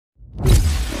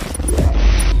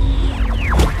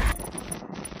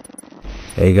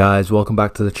Hey guys, welcome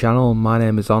back to the channel. My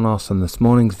name is Onos and this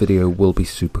morning's video will be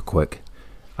super quick.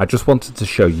 I just wanted to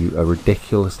show you a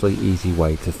ridiculously easy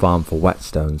way to farm for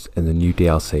whetstones in the new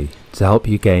DLC to help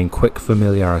you gain quick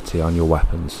familiarity on your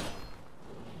weapons.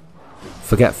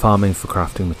 Forget farming for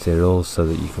crafting materials so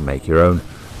that you can make your own.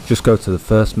 Just go to the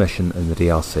first mission in the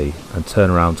DLC and turn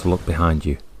around to look behind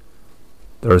you.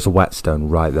 There is a whetstone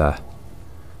right there.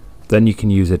 Then you can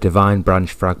use a divine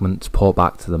branch fragment to port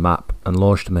back to the map and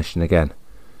launch the mission again.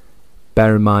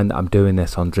 Bear in mind that I'm doing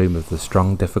this on Dream of the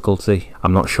Strong difficulty.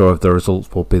 I'm not sure if the results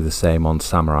will be the same on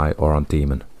Samurai or on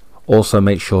Demon. Also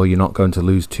make sure you're not going to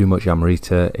lose too much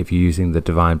Amrita if you're using the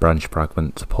divine branch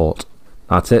fragment to port.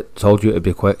 That's it, told you it'd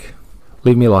be quick.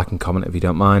 Leave me a like and comment if you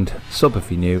don't mind, sub if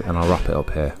you're new, and I'll wrap it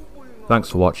up here. Thanks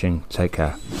for watching, take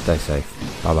care, stay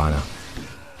safe, bye bye now.